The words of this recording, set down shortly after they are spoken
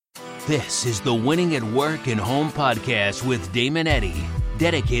This is the Winning at Work and Home podcast with Damon Eddy,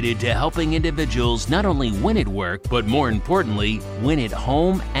 dedicated to helping individuals not only win at work, but more importantly, win at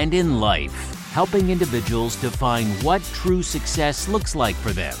home and in life. Helping individuals define what true success looks like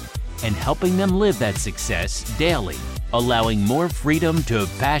for them and helping them live that success daily, allowing more freedom to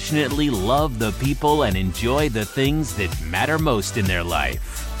passionately love the people and enjoy the things that matter most in their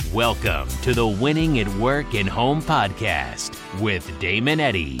life. Welcome to the Winning at Work and Home podcast with Damon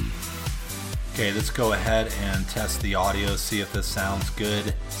Eddy. Okay, let's go ahead and test the audio, see if this sounds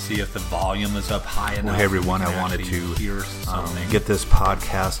good, see if the volume is up high enough. Well, hey everyone, I wanted to get this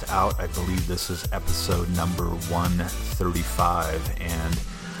podcast out. I believe this is episode number 135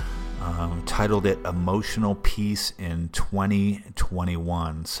 and titled it Emotional Peace in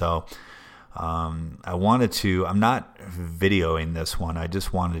 2021. So I'm not videoing this one. I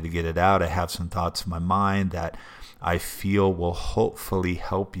just wanted to get it out. I have some thoughts in my mind that I feel will hopefully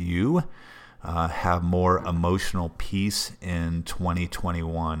help you have more emotional peace in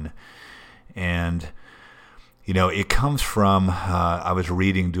 2021. And, you know, it comes from, I was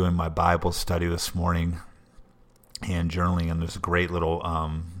doing my Bible study this morning and journaling, and there's a great little,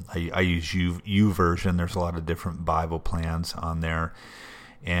 I use YouVersion. There's a lot of different Bible plans on there.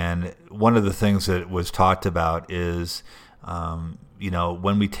 And one of the things that was talked about is,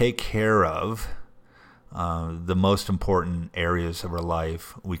 when we take care of the most important areas of our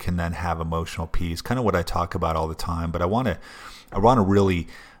life, we can then have emotional peace. Kind of what I talk about all the time. But I want to really,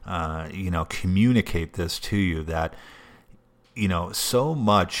 communicate this to you that, so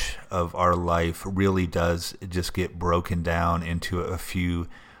much of our life really does just get broken down into a few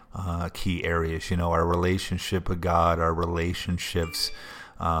key areas. Our relationship with God, our relationships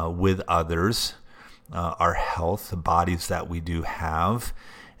with others, our health, the bodies that we do have,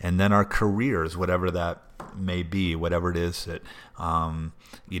 and then our careers, whatever that may be, whatever it is that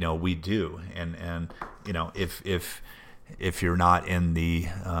we do. And if you're not in the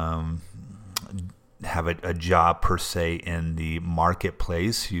have a job per se in the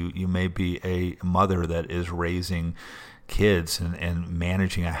marketplace, you may be a mother that is raising kids and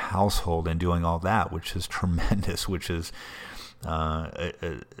managing a household and doing all that, which is tremendous, which is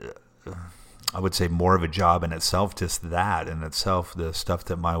I would say more of a job in itself, just that in itself, the stuff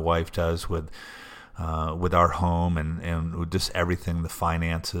that my wife does with our home and just everything, the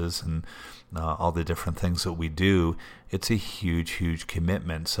finances and all the different things that we do, it's a huge, huge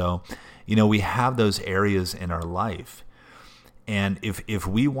commitment. So, we have those areas in our life. And if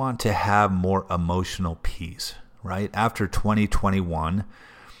we want to have more emotional peace, right? After 2021,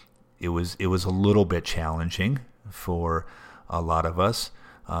 it was a little bit challenging for a lot of us.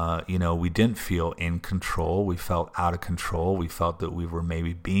 We didn't feel in control. We felt out of control. We felt that we were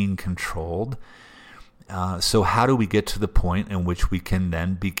maybe being controlled. So how do we get to the point in which we can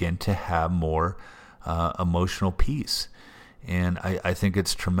then begin to have more emotional peace? And I think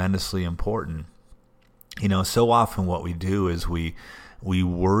it's tremendously important. So often what we do is we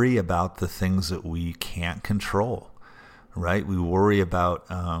worry about the things that we can't control, right? We worry about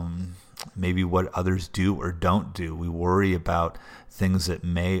maybe what others do or don't do. We worry about things that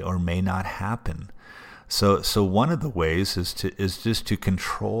may or may not happen. So one of the ways is just to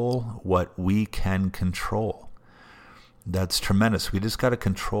control what we can control. That's tremendous. We just got to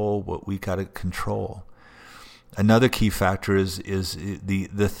control what we got to control. Another key factor is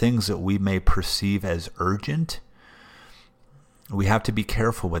the things that we may perceive as urgent. We have to be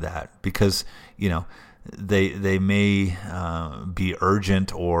careful with that because they may be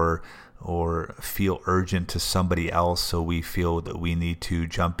urgent or feel urgent to somebody else, so we feel that we need to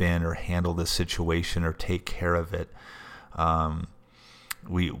jump in or handle the situation or take care of it.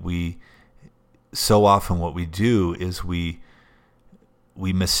 We so often what we do is we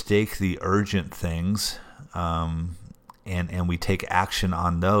mistake the urgent things and we take action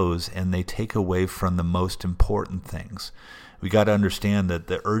on those, and they take away from the most important things. We got to understand that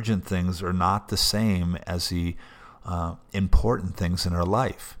the urgent things are not the same as the important things in our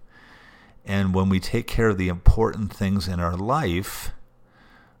life. And when we take care of the important things in our life,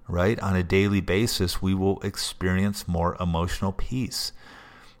 right, on a daily basis, we will experience more emotional peace.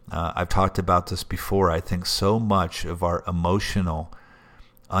 I've talked about this before. I think so much of our emotional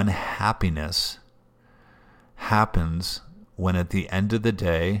unhappiness happens when at the end of the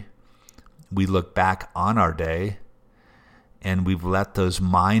day, we look back on our day and we've let those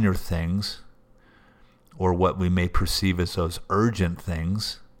minor things, or what we may perceive as those urgent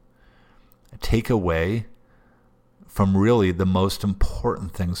things, take away from really the most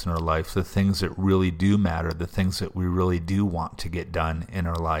important things in our life, the things that really do matter, the things that we really do want to get done in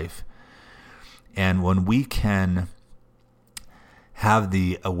our life. And when we can have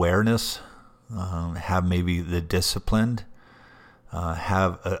the awareness, have maybe the discipline,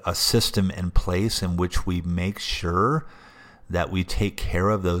 have a system in place in which we make sure that we take care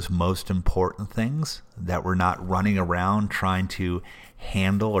of those most important things, that we're not running around trying to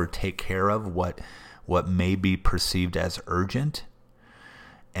handle or take care of what may be perceived as urgent,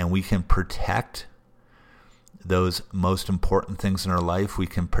 and we can protect those most important things in our life. We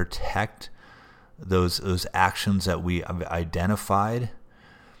can protect those actions that we have identified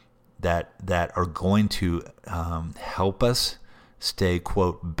that are going to help us stay,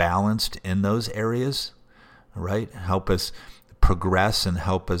 quote, balanced in those areas, right? Help us progress and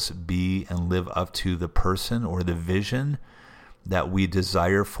help us be and live up to the person or the vision that we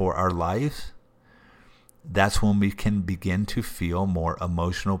desire for our life. That's when we can begin to feel more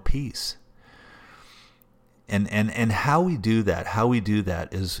emotional peace. And how we do that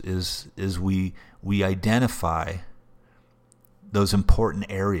is we identify those important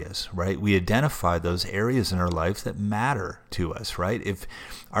areas, right? We identify those areas in our life that matter to us, right? If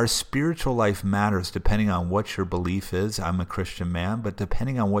our spiritual life matters, depending on what your belief is, I'm a Christian man, but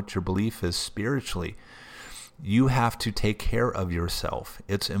depending on what your belief is spiritually, you have to take care of yourself.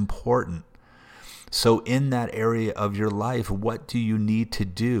 It's important. So in that area of your life, what do you need to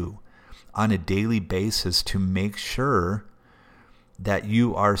do on a daily basis to make sure that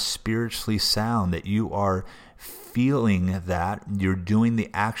you are spiritually sound, that you are feeling that you're doing the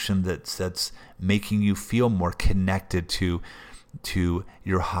action that's making you feel more connected to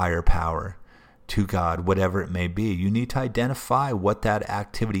your higher power, to God, whatever it may be? You need to identify what that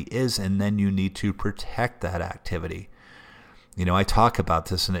activity is, and then you need to protect that activity. You know, I talk about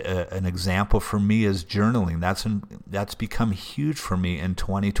this, and an example for me is journaling. That's become huge for me in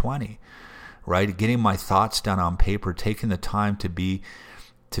 2020, right? Getting my thoughts down on paper, taking the time to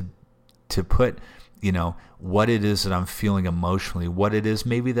put, you know, what it is that I'm feeling emotionally, what it is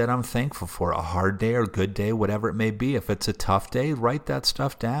maybe that I'm thankful for, a hard day or good day, whatever it may be. If it's a tough day, write that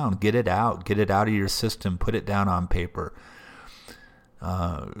stuff down, get it out of your system, put it down on paper,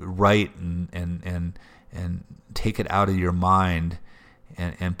 write and take it out of your mind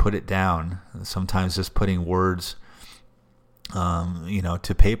and put it down. Sometimes just putting words,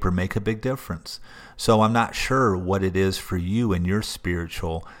 to paper make a big difference. So I'm not sure what it is for you in your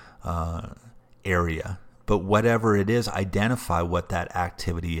spiritual area, but whatever it is, identify what that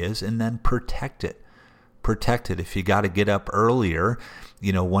activity is and then protect it. If you got to get up earlier,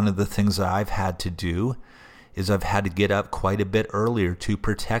 one of the things that I've had to do is I've had to get up quite a bit earlier to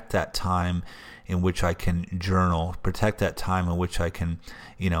protect that time in which I can journal, protect that time in which I can,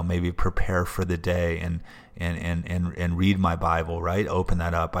 maybe prepare for the day and read my Bible, right? Open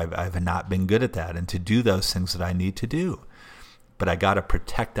that up. I've not been good at that, and to do those things that I need to do. But I got to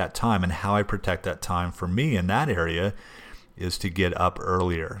protect that time, and how I protect that time for me in that area is to get up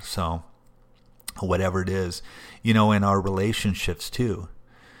earlier. So whatever it is, in our relationships too.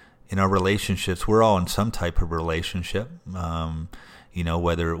 In our relationships, we're all in some type of relationship,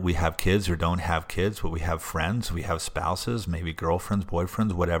 whether we have kids or don't have kids, but we have friends, we have spouses, maybe girlfriends,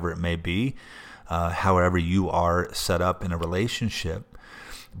 boyfriends, whatever it may be, however you are set up in a relationship.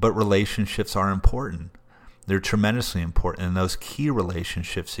 But relationships are important. They're tremendously important. And those key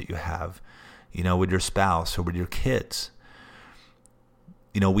relationships that you have, with your spouse or with your kids,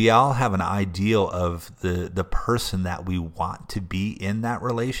 we all have an ideal of the person that we want to be in that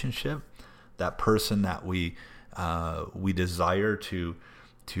relationship, that person that we desire to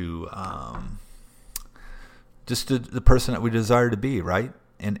just the person that we desire to be, right?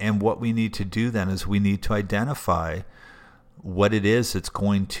 And what we need to do then is we need to identify what it is that's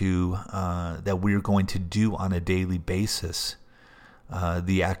going to that we're going to do on a daily basis,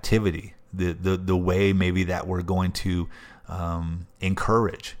 the activity, the way maybe that we're going to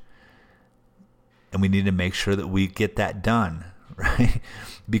encourage, and we need to make sure that we get that done, right?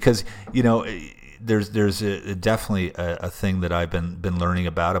 Because there's definitely a thing that I've been learning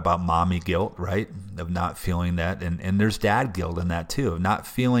about mommy guilt, right? Of not feeling that, and there's dad guilt in that too, of not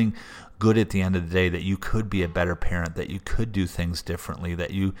feeling good at the end of the day, that you could be a better parent, that you could do things differently,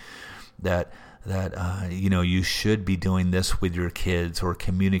 that you should be doing this with your kids or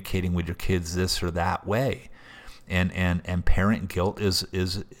communicating with your kids this or that way. And parent guilt is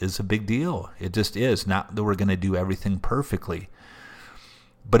a big deal. It just is. Not that we're going to do everything perfectly,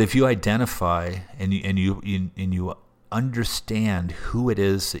 but if you identify and you understand who it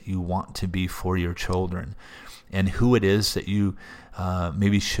is that you want to be for your children, and who it is that you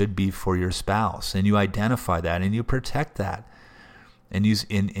maybe should be for your spouse, and you identify that and you protect that, and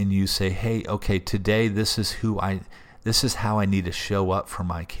you say, hey, okay, today this is how I need to show up for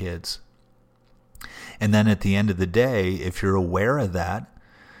my kids. And then at the end of the day, if you're aware of that,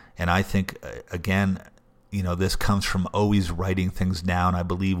 and I think, again, this comes from always writing things down. I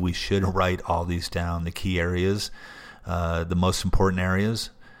believe we should write all these down, the key areas, the most important areas,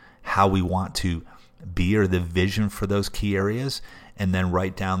 how we want to be, or the vision for those key areas, and then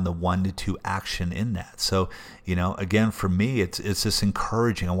write down the 1 to 2 action in that. So, again, for me, it's just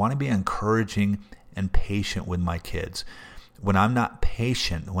encouraging. I want to be encouraging and patient with my kids. When I'm not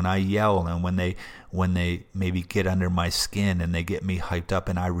patient, when I yell, and when they maybe get under my skin and they get me hyped up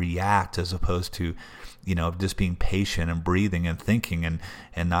and I react, as opposed to, just being patient and breathing and thinking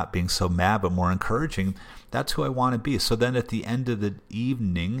and not being so mad, but more encouraging, that's who I want to be. So then at the end of the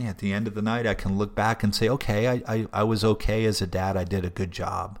evening, at the end of the night, I can look back and say, okay, I was okay as a dad. I did a good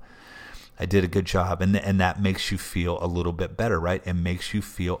job. And that makes you feel a little bit better, right? It makes you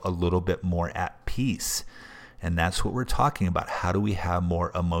feel a little bit more at peace. And that's what we're talking about. How do we have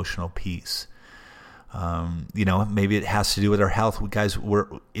more emotional peace? Maybe it has to do with our health. Guys,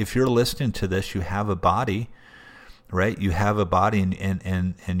 if you're listening to this, you have a body, right? You have a body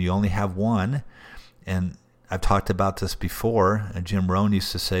and you only have one. And I've talked about this before. Jim Rohn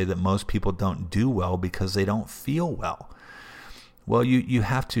used to say that most people don't do well because they don't feel well. Well, you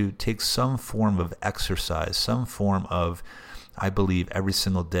have to take some form of exercise, some form of, I believe, every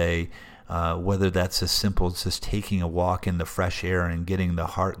single day, whether that's as simple as just taking a walk in the fresh air and getting the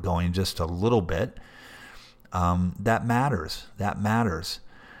heart going just a little bit, that matters.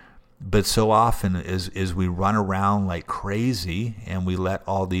 But so often is we run around like crazy and we let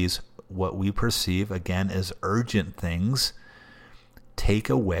all these, what we perceive, again, as urgent things, take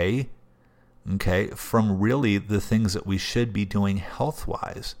away, from really the things that we should be doing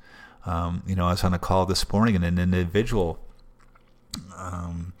health-wise. I was on a call this morning and an individual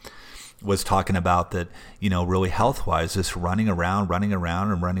was talking about that, really health-wise, just running around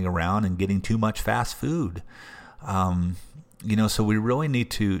and getting too much fast food. So we really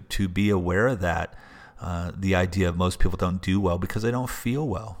need to be aware of that. The idea of most people don't do well because they don't feel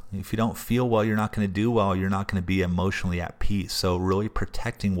well. If you don't feel well, you're not going to do well. You're not going to be emotionally at peace. So really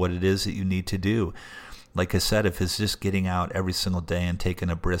protecting what it is that you need to do. Like I said, if it's just getting out every single day and taking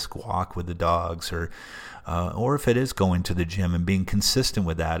a brisk walk with the dogs, or if it is going to the gym and being consistent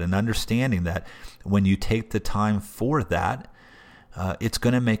with that and understanding that when you take the time for that, it's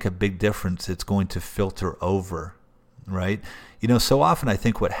going to make a big difference. It's going to filter over, right? So often I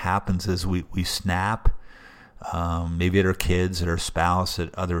think what happens is we snap, maybe at our kids, at our spouse,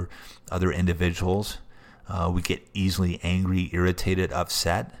 at other individuals. We get easily angry, irritated,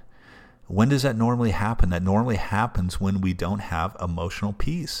 upset. When does that normally happen? That normally happens when we don't have emotional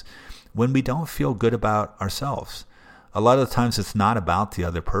peace, when we don't feel good about ourselves. A lot of the times it's not about the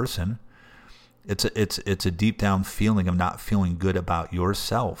other person. It's a deep down feeling of not feeling good about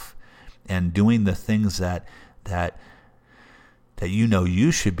yourself and doing the things that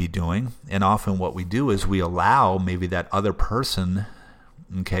you should be doing. And often what we do is we allow maybe that other person,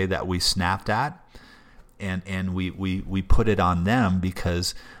 that we snapped at, and we put it on them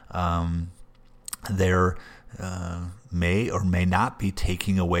because they're may or may not be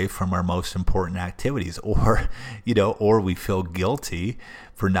taking away from our most important activities, or we feel guilty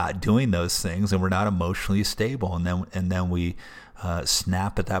for not doing those things, and we're not emotionally stable, and then we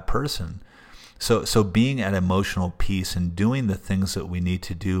snap at that person. So being at emotional peace and doing the things that we need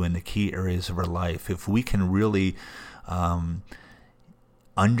to do in the key areas of our life, if we can really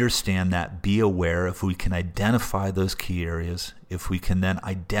understand that, be aware, if we can identify those key areas, if we can then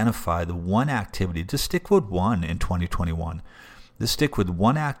identify the one activity, just stick with one in 2021. Just stick with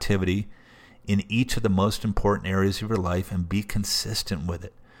one activity in each of the most important areas of your life and be consistent with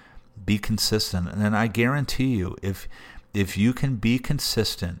it. Be consistent. And then I guarantee you, if you can be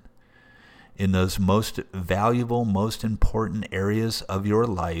consistent in those most valuable, most important areas of your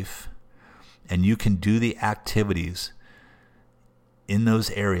life, and you can do the activities in those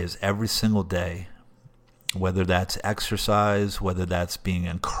areas every single day, whether that's exercise, whether that's being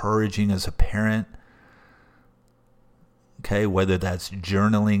encouraging as a parent, whether that's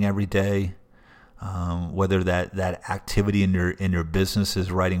journaling every day, whether that activity in your business is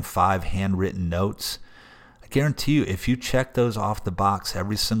writing 5 handwritten notes. I guarantee you, if you check those off the box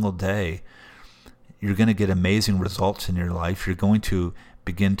every single day, you're going to get amazing results in your life. You're going to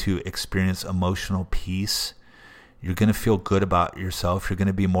begin to experience emotional peace. You're going to feel good about yourself. You're going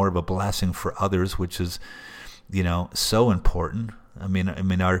to be more of a blessing for others, which is, so important. I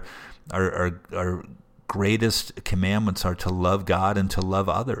mean, our greatest commandments are to love God and to love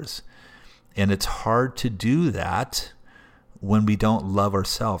others. And it's hard to do that when we don't love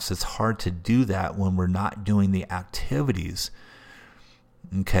ourselves. It's hard to do that when we're not doing the activities,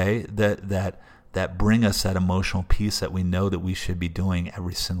 that that bring us that emotional peace that we know that we should be doing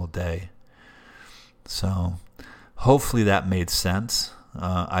every single day. So hopefully that made sense.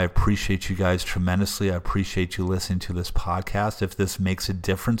 I appreciate you guys tremendously. I appreciate you listening to this podcast. If this makes a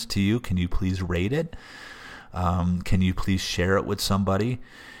difference to you, can you please rate it? Can you please share it with somebody?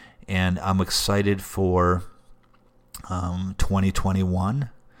 And I'm excited for 2021.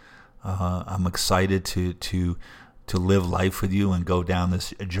 I'm excited to live life with you and go down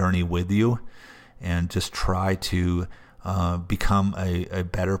this journey with you, and just try to become a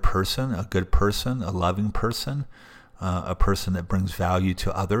better person, a good person, a loving person, a person that brings value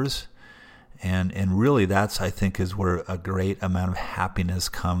to others. And really that's, I think, is where a great amount of happiness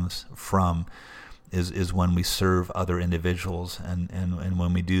comes from, is when we serve other individuals and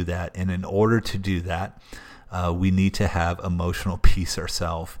when we do that. And in order to do that, we need to have emotional peace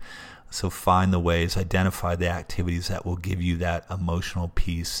ourselves. So find the ways, identify the activities that will give you that emotional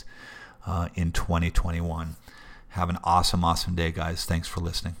peace in 2021. Have an awesome day, guys. Thanks for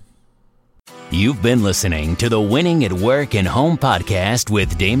listening. You've been listening to the Winning at Work and Home podcast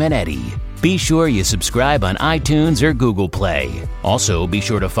with Damon Eddy. Be sure you subscribe on iTunes or Google Play. Also, be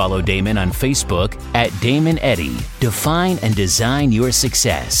sure to follow Damon on Facebook at Damon Eddy. Define and design your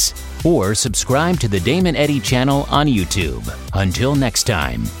success. Or subscribe to the Damon Eddy channel on YouTube. Until next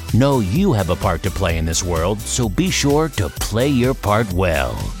time, know you have a part to play in this world, so be sure to play your part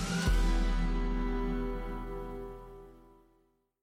well.